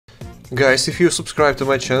Guys, if you subscribe to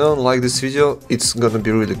my channel and like this video, it's gonna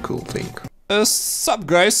be really cool thing. Sup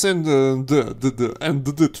guys, and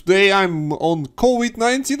today I'm on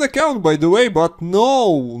COVID-19 account, by the way, but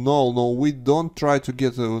no, we don't try to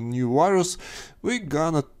get a new virus. We're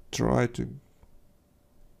gonna try to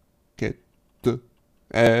get the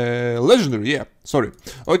legendary, yeah, sorry.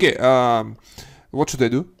 Okay, what should I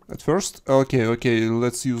do at first? Okay,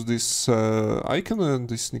 let's use this icon and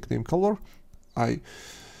this nickname color. I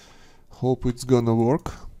hope it's gonna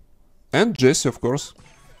work. And Jesse, of course.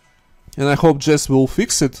 And I hope Jess will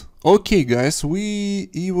fix it. Okay, guys, we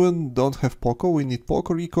even don't have Poco. We need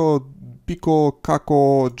Poco, Rico, Pico,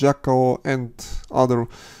 Kako, Jacko, and other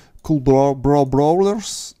cool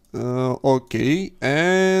brawlers. Okay,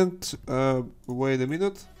 and wait a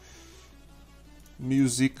minute.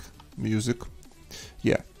 Music.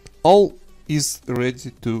 Yeah, all is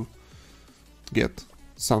ready to get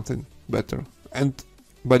something better. And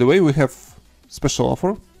by the way, we have special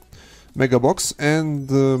offer. Mega box,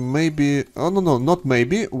 and maybe, oh no, not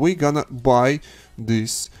maybe, we gonna buy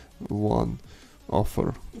this one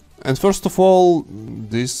offer. And first of all,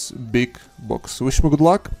 this big box. Wish me good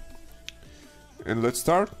luck, and let's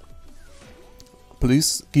start.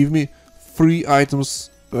 Please give me 3 items.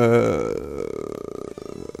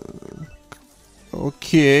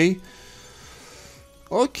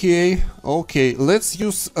 Okay, let's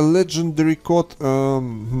use a legendary code.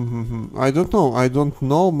 I don't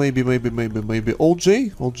know, maybe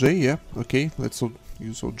OJ, yeah, okay, let's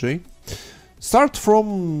use OJ. Start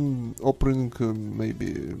from opening,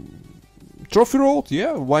 maybe trophy road,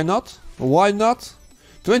 yeah, why not?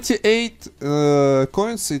 28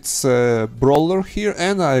 coins, it's brawler here,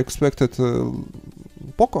 and I expected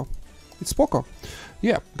Poco. It's Poco,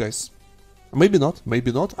 yeah, guys. Maybe not,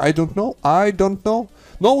 I don't know.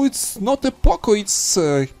 No, it's not a Poco, it's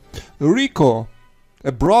Rico,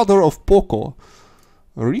 a brother of Poco.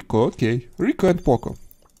 Rico, okay, Rico and Poco.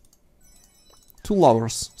 2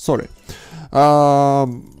 lovers, sorry.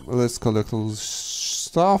 Let's collect all this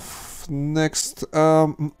stuff. Next,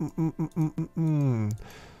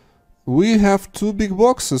 we have 2 big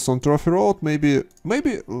boxes on Trophy Road, maybe,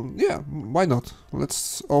 yeah, why not?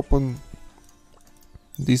 Let's open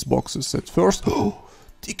these boxes at first. Oh,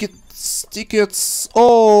 tickets.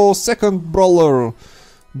 Oh, second brawler,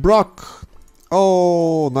 Brock.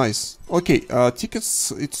 Oh, nice. Okay,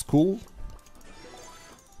 tickets. It's cool.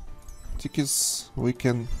 Tickets we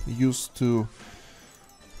can use to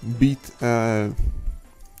beat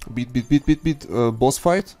boss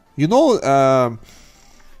fight. You know,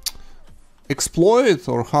 exploit,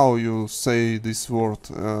 or how you say this word,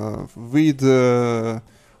 with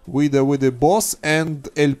the boss and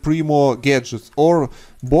El Primo gadget, or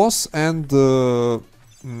boss and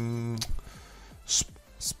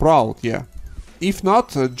Sprout, yeah. If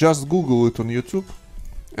not, just Google it on YouTube,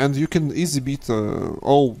 and you can easily beat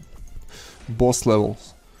all boss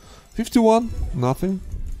levels. 51, nothing,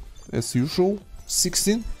 as usual.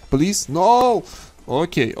 16, please, no.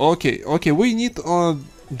 Okay, we need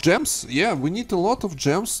gems, yeah, we need a lot of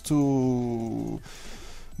gems to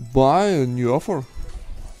buy a new offer.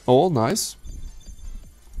 Oh, nice.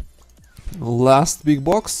 Last big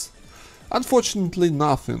box. Unfortunately,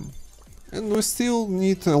 nothing. And we still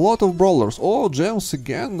need a lot of brawlers. Oh, gems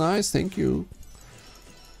again. Nice, thank you.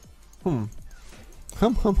 I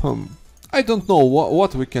don't know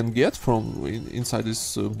what we can get from inside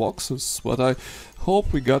these boxes, but I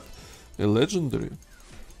hope we got a legendary.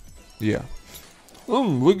 Yeah.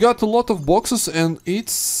 We got a lot of boxes, and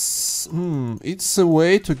it's a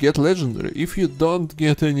way to get legendary. If you don't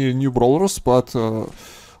get any new brawlers, but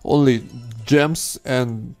only gems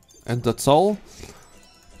and that's all.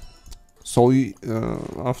 So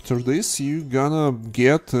after this, you gonna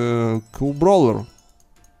get a cool brawler,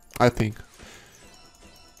 I think.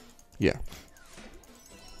 Yeah.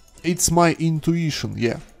 It's my intuition,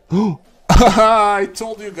 yeah. I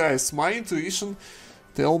told you guys, my intuition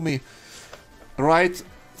tell me right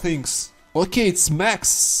things. Okay, it's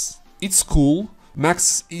Max. It's cool.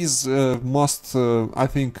 Max is most, I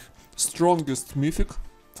think, strongest mythic,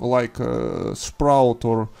 like Sprout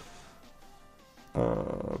or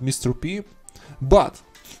Mr. P. But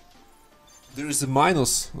there is a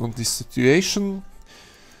minus on this situation.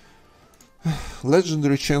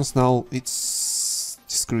 Legendary chance now, it's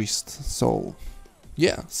decreased. So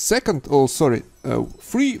yeah, second, oh sorry,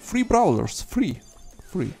 free brawlers, free.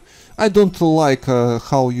 I don't like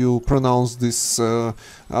how you pronounce this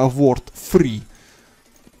word, free.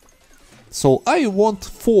 So I want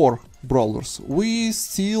 4 brawlers. We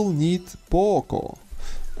still need Poco.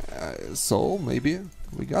 So maybe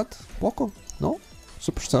we got Poco? No?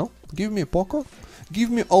 Supercell? Give me Poco. Give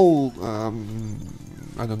me all,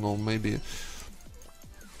 I don't know, maybe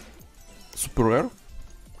super rare.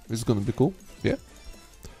 It's gonna be cool, yeah.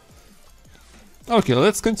 Okay,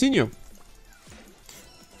 let's continue.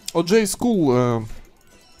 OJ is cool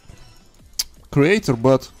creator,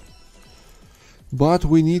 but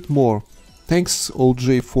we need more. Thanks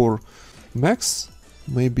OJ for Max.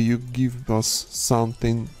 Maybe you give us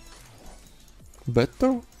something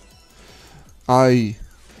better. I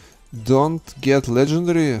don't get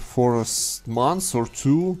legendary for a month or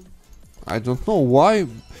two. I don't know why.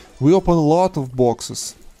 We open a lot of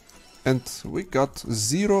boxes and we got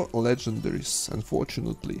 0 legendaries,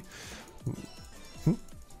 unfortunately.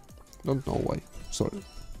 Don't know why.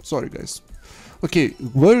 Sorry guys. Okay,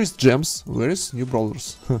 where is gems? Where is new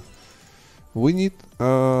brawlers? We need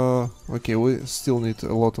okay, we still need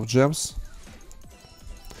a lot of gems.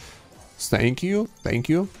 Thank you.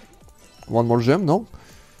 One more gem, no?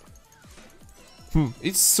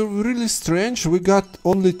 It's really strange. We got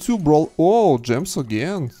only 2 brawl. Oh, gems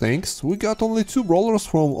again. Thanks. We got only 2 brawlers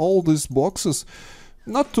from all these boxes.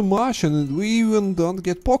 Not too much, and we even don't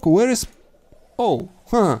get Poco. Where is? Oh,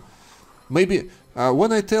 maybe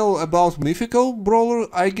when I tell about mythical brawler,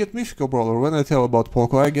 I get mythical brawler. When I tell about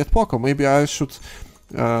Poco, I get Poco. Maybe I should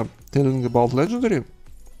telling about legendary.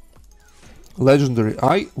 Legendary.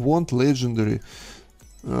 I want legendary.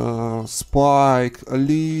 Spike,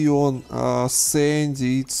 Leon,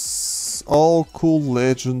 Sandy, it's all cool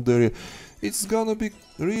legendary. It's gonna be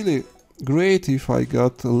really great if I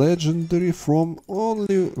got legendary from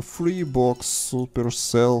only 3 box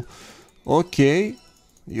supercell. Okay,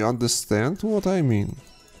 you understand what I mean.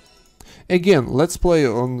 Again, let's play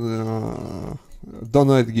on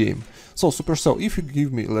donate game. So supercell, if you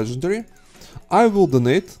give me legendary, I will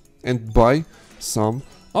donate and buy some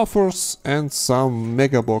offers and some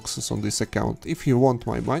mega boxes on this account. If you want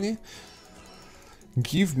my money,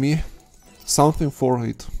 give me something for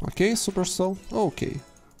it. Okay, supercell? Okay.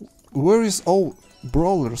 Where is all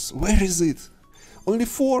brawlers? Where is it? Only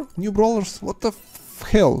 4 new brawlers? What the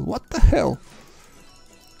hell? What the hell?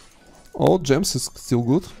 Oh, gems is still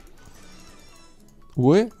good.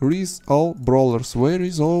 Where is all brawlers? Where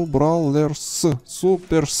is all brawlers?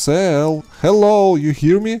 Supercell. Hello, you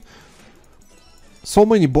hear me? So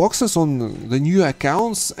many boxes on the new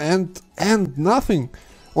accounts and nothing.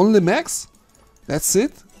 Only Max? That's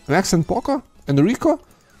it? Max and Poco? And Rico?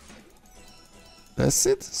 That's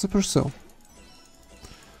it? Supercell.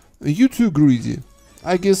 You too greedy.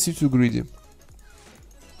 I guess you too greedy.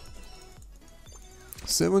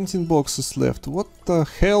 17 boxes left. What the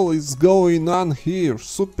hell is going on here?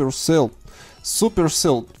 Supercell.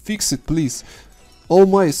 Supercell, fix it please. All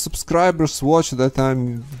my subscribers watch that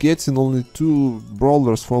I'm getting only 2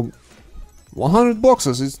 brawlers from 100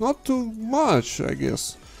 boxes. It's not too much, I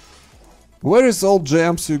guess. Where is all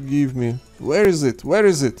gems you give me? Where is it? Where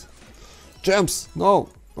is it? Gems, no.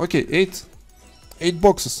 Okay, 8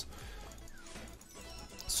 boxes.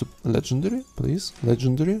 Legendary, please.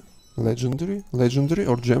 Legendary, legendary, legendary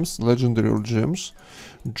or gems, legendary or gems,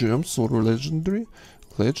 gems or legendary,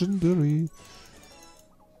 legendary.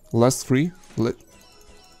 Last 3.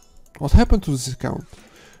 What happened to this account?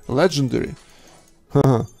 Legendary.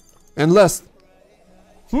 And last.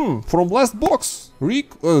 From last box.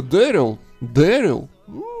 Daryl.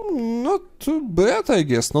 Not too bad, I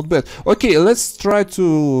guess. Not bad. Okay, let's try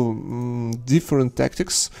to different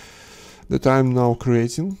tactics that I'm now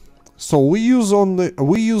creating. So we use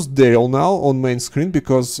Daryl now on main screen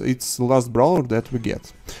because it's the last brawler that we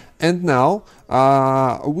get. And now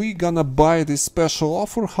we gonna buy this special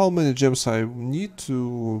offer. How many gems I need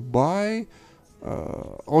to buy?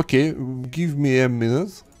 Okay, give me a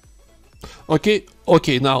minute. Okay,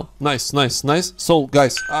 now, nice. So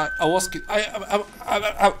guys, I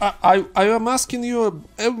am asking you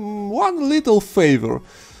one little favor.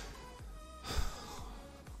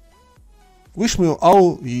 Wish me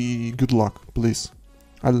all good luck, please.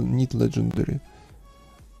 I need legendary.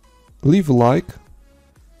 Leave a like.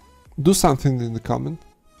 Do something in the comment.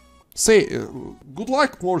 Say, good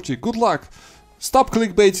luck, Morty, good luck. Stop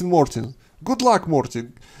clickbaiting, Morty. Good luck, Morty.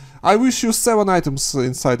 I wish you 7 items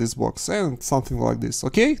inside this box and something like this,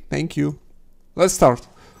 okay? Thank you. Let's start.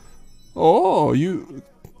 Oh, you...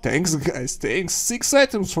 Thanks, guys, thanks. 6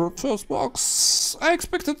 items for first box. I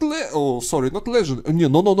expected oh, sorry, not legendary.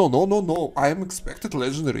 No. I am expected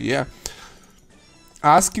legendary, yeah.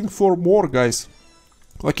 Asking for more, guys.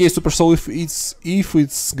 Okay, Supercell, if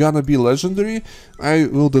it's gonna be legendary, I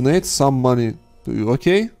will donate some money to you,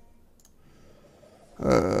 okay?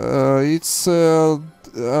 It's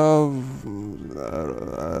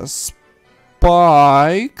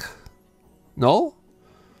Spike. No?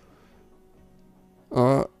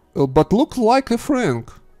 But look like a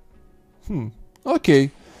Frank.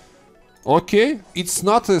 Okay. Okay, it's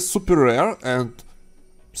not a super rare and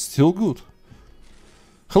still good.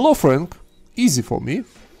 Hello Frank, easy for me.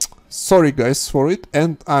 Sorry guys for it,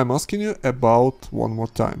 and I'm asking you about one more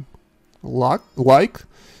time. Like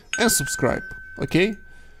and subscribe, okay?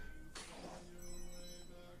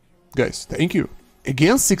 Guys, thank you.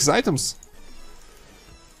 Again, 6 items.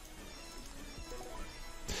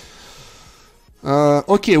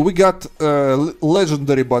 Okay, we got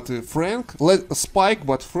legendary but Frank, Spike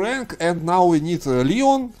but Frank, and now we need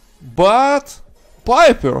Leon but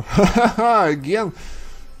Piper. Again,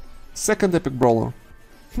 second epic brawler.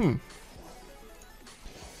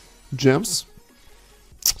 Gems.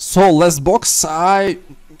 So last box.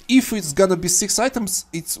 If it's gonna be 6 items,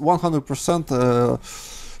 it's 100%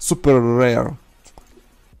 super rare.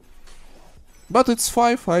 But it's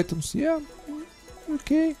 5 items. Yeah.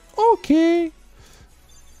 Okay. Okay.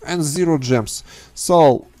 And 0 gems.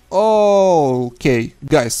 So okay,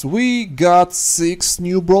 guys, we got 6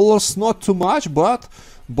 new brawlers. Not too much, but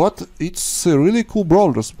it's really cool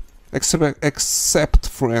brawlers. Except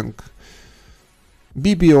Frank.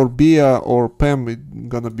 Bibi or Bia or Pam is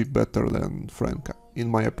gonna be better than Frank, in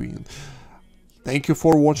my opinion. Thank you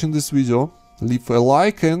for watching this video. Leave a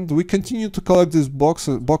like, and we continue to collect these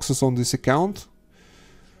boxes on this account.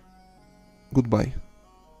 Goodbye.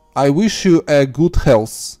 I wish you a good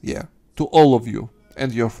health, yeah, to all of you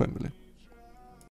and your family.